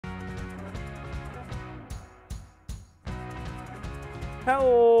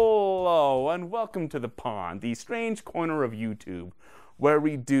Hello and welcome to the pond, the strange corner of YouTube, where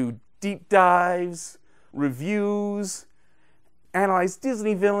we do deep dives, reviews, analyze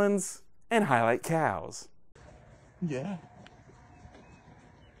Disney villains, and highlight cows. Yeah.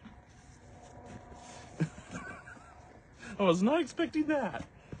 I was not expecting that.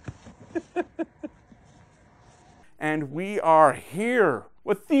 And we are here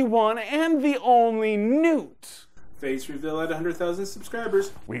with the one and the only Newt. Face reveal at 100,000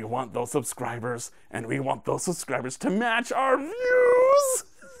 subscribers. We want those subscribers, and we want those subscribers to match our views.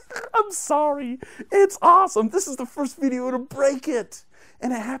 I'm sorry. It's awesome. This is the first video to break it.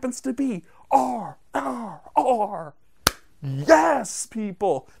 And it happens to be R. Yes,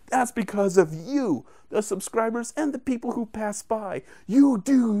 people. That's because of you, the subscribers and the people who pass by. You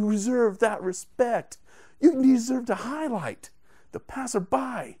do deserve that respect. You deserve to highlight the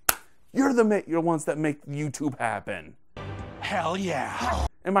passerby. You're the ones that make YouTube happen. Hell yeah.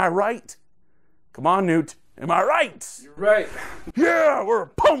 Am I right? Come on, Newt. Am I right? You're right. Yeah, we're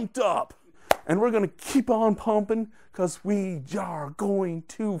pumped up. And we're going to keep on pumping because we are going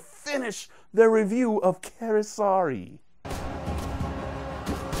to finish the review of Kesari.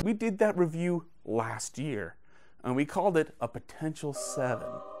 We did that review last year, and we called it a potential 7.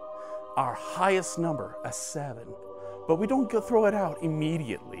 Our highest number, a 7. But we don't throw it out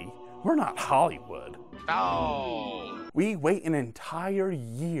immediately. We're not Hollywood. Oh. We wait an entire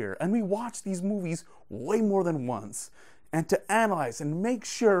year and we watch these movies way more than once and to analyze and make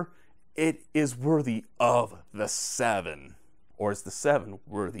sure it is worthy of the 7. Or is the 7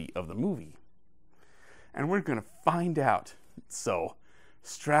 worthy of the movie? And we're going to find out. So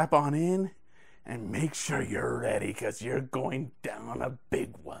strap on in and make sure you're ready because you're going down a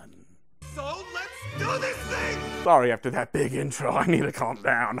big one. So let's do this thing! Sorry, after that big intro, I need to calm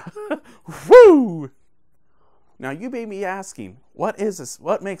down. Woo! Now you may be asking, what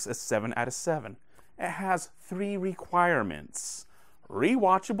makes a 7 out of 7? It has 3 requirements: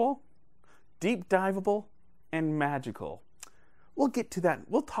 rewatchable, deep diveable, and magical. We'll get to that.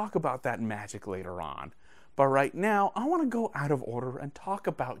 We'll talk about that magic later on. But right now, I want to go out of order and talk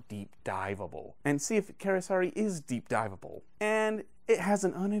about deep diveable and see if Kesari is deep diveable. And it has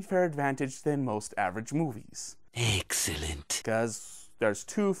an unfair advantage than most average movies. Excellent. Because there's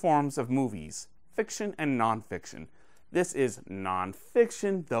 2 forms of movies, fiction and non-fiction. This is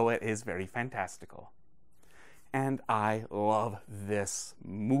non-fiction, though it is very fantastical. And I love this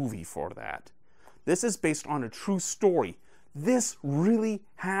movie for that. This is based on a true story. This really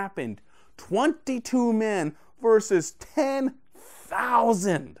happened. 22 men versus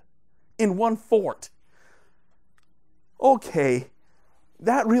 10,000 in one fort. Okay,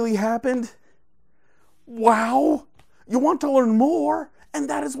 that really happened? Wow! You want to learn more? And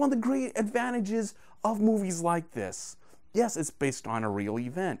that is one of the great advantages of movies like this. Yes, it's based on a real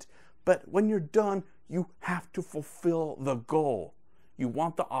event, but when you're done, you have to fulfill the goal. You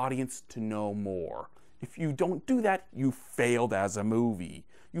want the audience to know more. If you don't do that, you failed as a movie.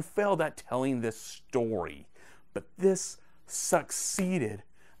 You failed at telling this story. But this succeeded.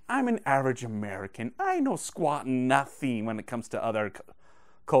 I'm an average American. I know squat nothing when it comes to other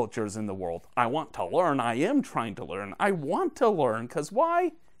cultures in the world. I want to learn. I am trying to learn. I want to learn because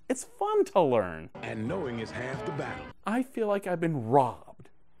why? It's fun to learn. And knowing is half the battle. I feel like I've been robbed.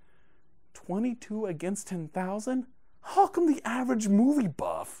 22 against 10,000? How come the average movie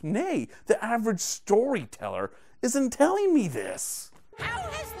buff, nay, the average storyteller, isn't telling me this? How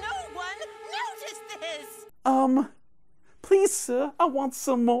has no one noticed this? Please, sir, I want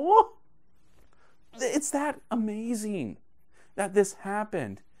some more. It's that amazing that this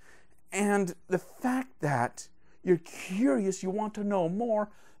happened. And the fact that you're curious, you want to know more,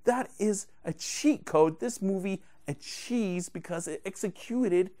 that is a cheat code this movie achieves because it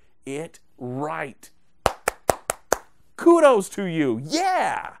executed it right. Kudos to you,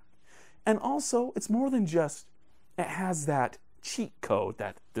 yeah! And also, it's more than just, it has that cheat code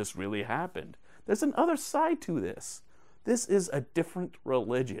that this really happened. There's another side to this. This is a different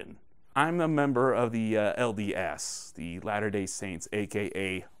religion. I'm a member of the LDS, the Latter-day Saints,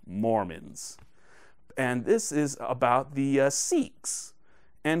 aka Mormons. And this is about the Sikhs,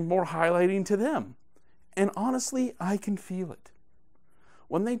 and more highlighting to them. And honestly, I can feel it.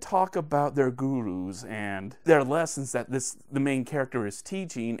 When they talk about their gurus and their lessons that the main character is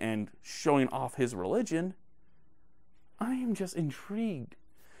teaching and showing off his religion, I am just intrigued.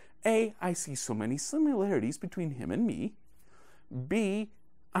 A, I see so many similarities between him and me. B,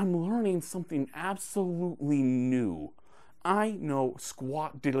 I'm learning something absolutely new. I know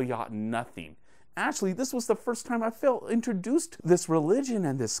squat diddly-yot nothing. Actually, this was the first time I felt introduced to this religion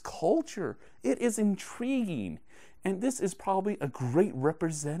and this culture. It is intriguing. And this is probably a great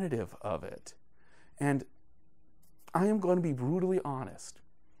representative of it. And I am going to be brutally honest.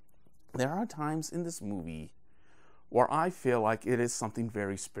 There are times in this movie where I feel like it is something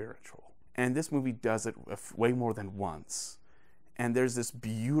very spiritual. And this movie does it way more than once. And there's this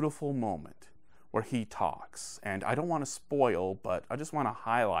beautiful moment where he talks. And I don't want to spoil, but I just want to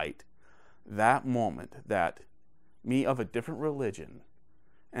highlight that moment that me of a different religion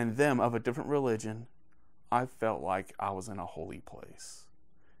and them of a different religion, I felt like I was in a holy place.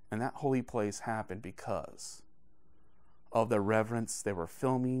 And that holy place happened because of the reverence they were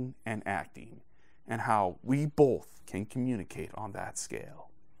filming and acting, and how we both can communicate on that scale.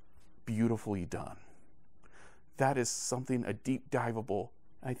 Beautifully done. That is something, a deep diveable,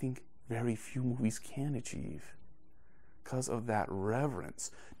 I think very few movies can achieve because of that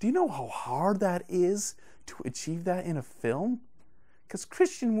reverence. Do you know how hard that is to achieve that in a film? Because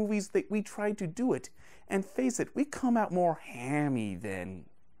Christian movies, we try to do it, and face it, we come out more hammy than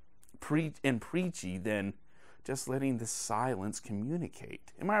preachy than just letting the silence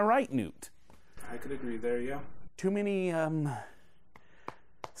communicate. Am I right, Newt? I could agree there, yeah. Too many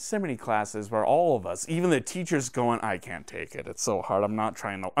seminary classes where all of us, even the teachers going, I can't take it, it's so hard, I'm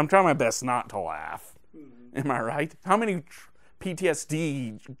trying my best not to laugh. Am I right? How many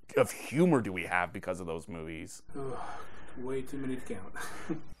PTSD of humor do we have because of those movies? Ugh, way too many to count.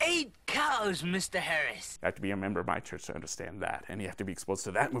 8 cows, Mr. Harris. You have to be a member of my church to understand that, and you have to be exposed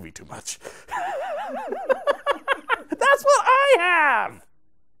to that movie too much. That's what I have!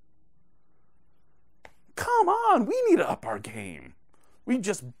 Come on, we need to up our game. We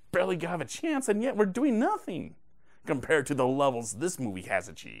just barely have a chance, and yet we're doing nothing compared to the levels this movie has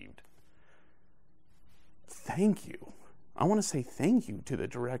achieved. Thank you. I want to say thank you to the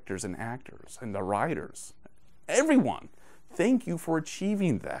directors and actors and the writers. Everyone, thank you for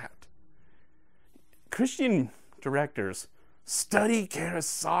achieving that. Christian directors, study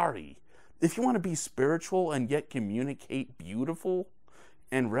Kesari. If you want to be spiritual and yet communicate beautiful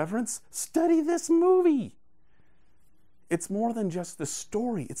and reverence, study this movie. It's more than just the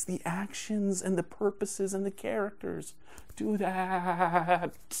story. It's the actions and the purposes and the characters. Do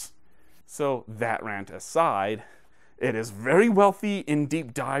that. So that rant aside, it is very wealthy and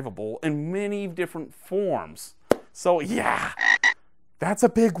deep diveable in many different forms. So yeah, that's a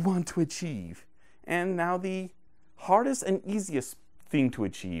big one to achieve. And now the hardest and easiest thing to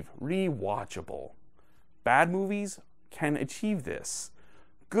achieve, rewatchable. Bad movies can achieve this.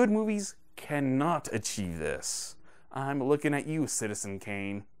 Good movies cannot achieve this. I'm looking at you, Citizen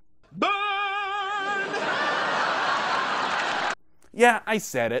Kane. Burn! Yeah, I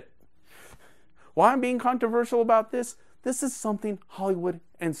said it. Why I'm being controversial about this? This is something Hollywood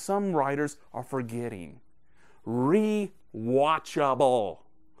and some writers are forgetting. Rewatchable.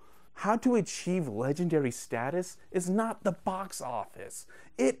 How to achieve legendary status is not the box office.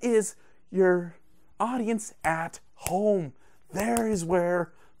 It is your audience at home. There is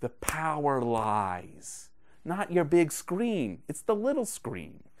where the power lies. Not your big screen. It's the little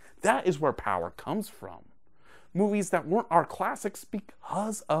screen. That is where power comes from. Movies that weren't our classics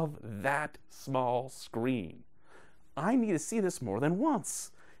because of that small screen. I need to see this more than once.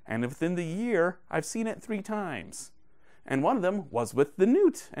 And within the year, I've seen it 3 times. And one of them was with the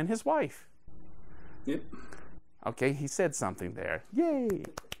Newt and his wife. Yep. Okay, he said something there. Yay!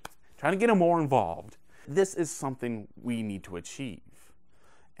 Trying to get him more involved. This is something we need to achieve.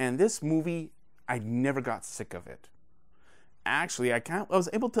 And this movie, I never got sick of it. Actually, I was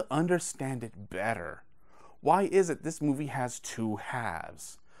able to understand it better. Why is it this movie has 2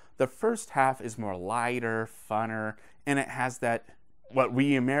 halves? The first half is more lighter, funner, and it has that, what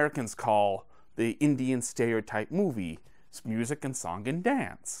we Americans call the Indian stereotype movie. It's music and song and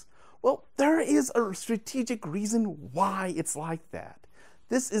dance. Well, there is a strategic reason why it's like that.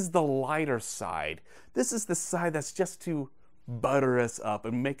 This is the lighter side. This is the side that's just to butter us up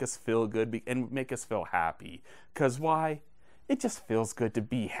and make us feel good and make us feel happy. Because why? It just feels good to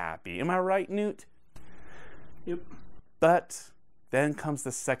be happy. Am I right, Newt? Yep. But then comes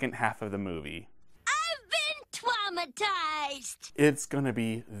the second half of the movie. I've been traumatized. It's going to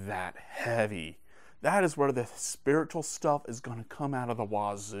be that heavy. That is where the spiritual stuff is going to come out of the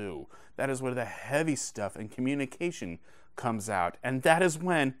wazoo. That is where the heavy stuff and communication comes out. And that is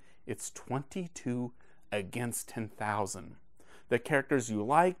when it's 22 against 10,000. The characters you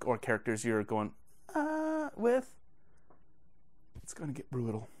like or characters you're going, with, it's going to get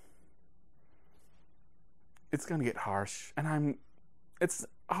brutal. It's going to get harsh. And it's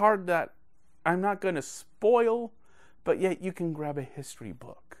hard that I'm not going to spoil, but yet you can grab a history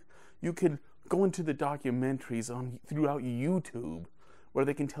book. You can go into the documentaries throughout YouTube where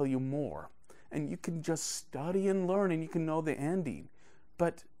they can tell you more. and you can just study and learn and you can know the ending.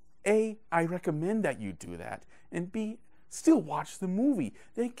 But A, I recommend that you do that, and B, still watch the movie.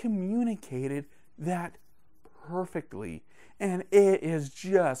 They communicated that perfectly, and it is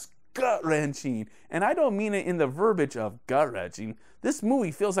just gut-wrenching. And I don't mean it in the verbiage of gut-wrenching. This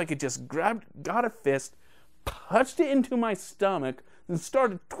movie feels like it just got a fist, punched it into my stomach, and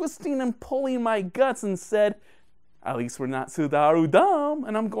started twisting and pulling my guts and said, "At least we're not Sudaru dumb."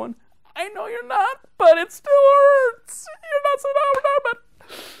 And I'm going, "I know you're not, but it still hurts. You're not Sudaru dumb, but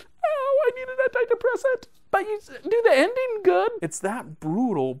oh, I need an antidepressant. But you do the ending good." It's that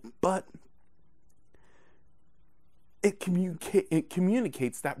brutal, but it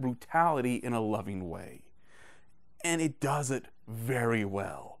communicates that brutality in a loving way. And it does it very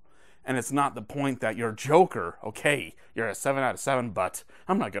well. And it's not the point that you're Joker. Okay, you're a 7 out of 7, but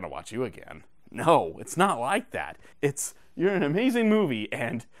I'm not going to watch you again. No, it's not like that. It's, you're an amazing movie,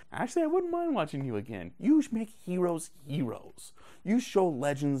 and actually I wouldn't mind watching you again. You make heroes heroes. You show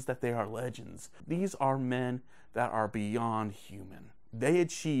legends that they are legends. These are men that are beyond human. They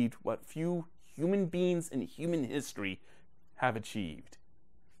achieved what few human beings in human history have achieved.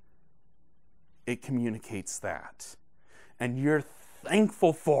 It communicates that. And you're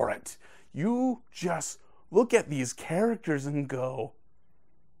thankful for it. You just look at these characters and go,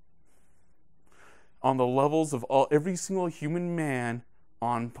 on the levels of every single human man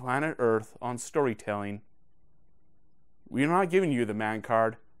on planet Earth on storytelling, we're not giving you the man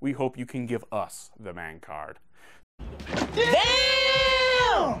card. We hope you can give us the man card.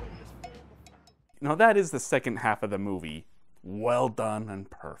 Damn! Now that is the second half of the movie. Well done and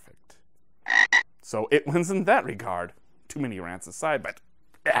perfect. So it wins in that regard. Too many rants aside, but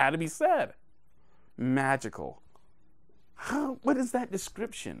it had to be said. Magical. What is that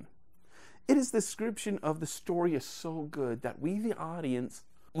description? It is the description of the story is so good that we, the audience,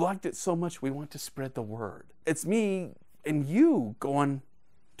 liked it so much we want to spread the word. It's me and you going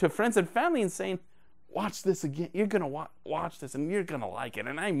to friends and family and saying, "Watch this again. You're going to watch this and you're going to like it."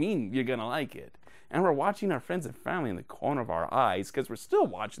 And I mean you're going to like it. And we're watching our friends and family in the corner of our eyes because we're still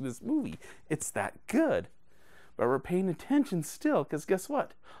watching this movie. It's that good. But we're paying attention still because guess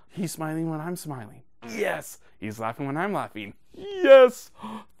what? He's smiling when I'm smiling. Yes. He's laughing when I'm laughing. Yes.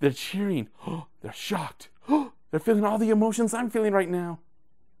 They're cheering. They're shocked. They're feeling all the emotions I'm feeling right now.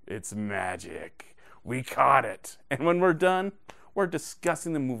 It's magic. We caught it. And when we're done, we're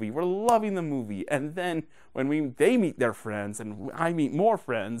discussing the movie. We're loving the movie. And then when they meet their friends and I meet more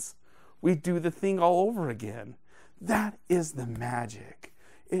friends, we do the thing all over again. That is the magic.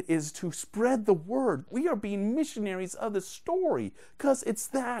 It is to spread the word. We are being missionaries of the story because it's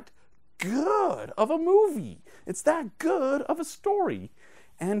that good of a movie. It's that good of a story.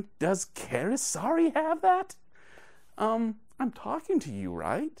 And does Kesari have that? I'm talking to you,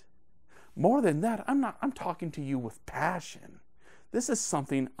 right? More than that, I'm talking to you with passion. This is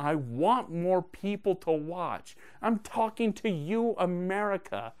something I want more people to watch. I'm talking to you,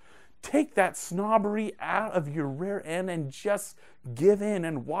 America. Take that snobbery out of your rear end and just give in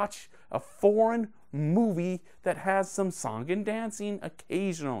and watch a foreign movie that has some song and dancing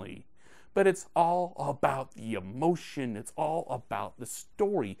occasionally. But it's all about the emotion. It's all about the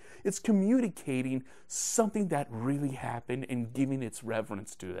story. It's communicating something that really happened and giving its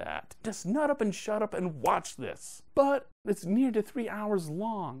reverence to that. Just nut up and shut up and watch this. But it's near to 3 hours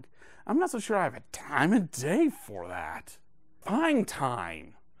long. I'm not so sure I have a time of day for that. Find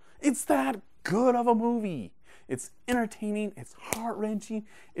time. It's that good of a movie. It's entertaining, it's heart-wrenching,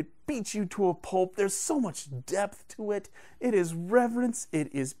 it beats you to a pulp. There's so much depth to it. It is reverence,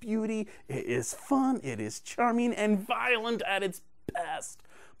 it is beauty, it is fun, it is charming and violent at its best.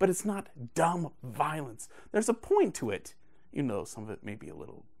 But it's not dumb violence. There's a point to it. You know, some of it may be a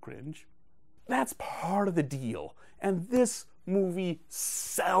little cringe. That's part of the deal. And this movie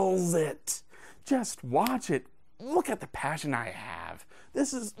sells it. Just watch it. Look at the passion I have.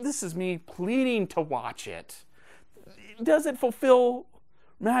 This is me pleading to watch it. Does it fulfill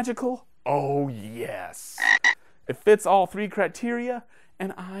magical? Oh, yes. It fits all 3 criteria,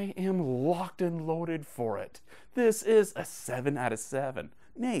 and I am locked and loaded for it. This is a 7 out of 7.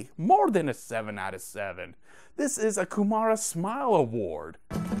 Nay, more than a 7 out of 7. This is a Kumara Smile Award.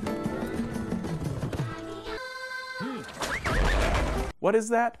 What is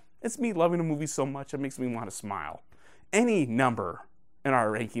that? It's me loving a movie so much it makes me want to smile. Any number in our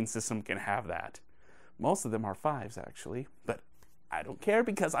ranking system can have that. Most of them are 5s, actually, but I don't care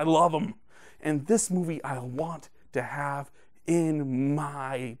because I love them. And this movie I want to have in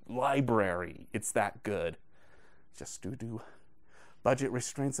my library. It's that good. Just due to budget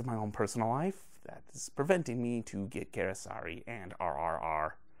restraints of my own personal life that is preventing me to get Kesari and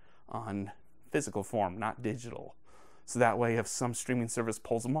RRR on physical form, not digital. So that way, if some streaming service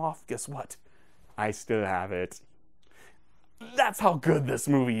pulls them off, guess what? I still have it. That's how good this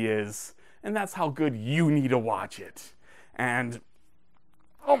movie is. And that's how good you need to watch it. And,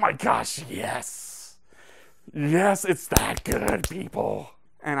 oh my gosh, yes. Yes, it's that good, people.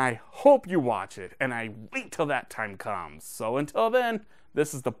 And I hope you watch it. And I wait till that time comes. So until then,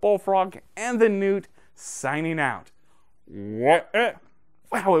 this is the Bullfrog and the Newt signing out. What?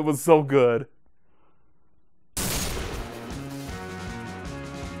 Wow, it was so good.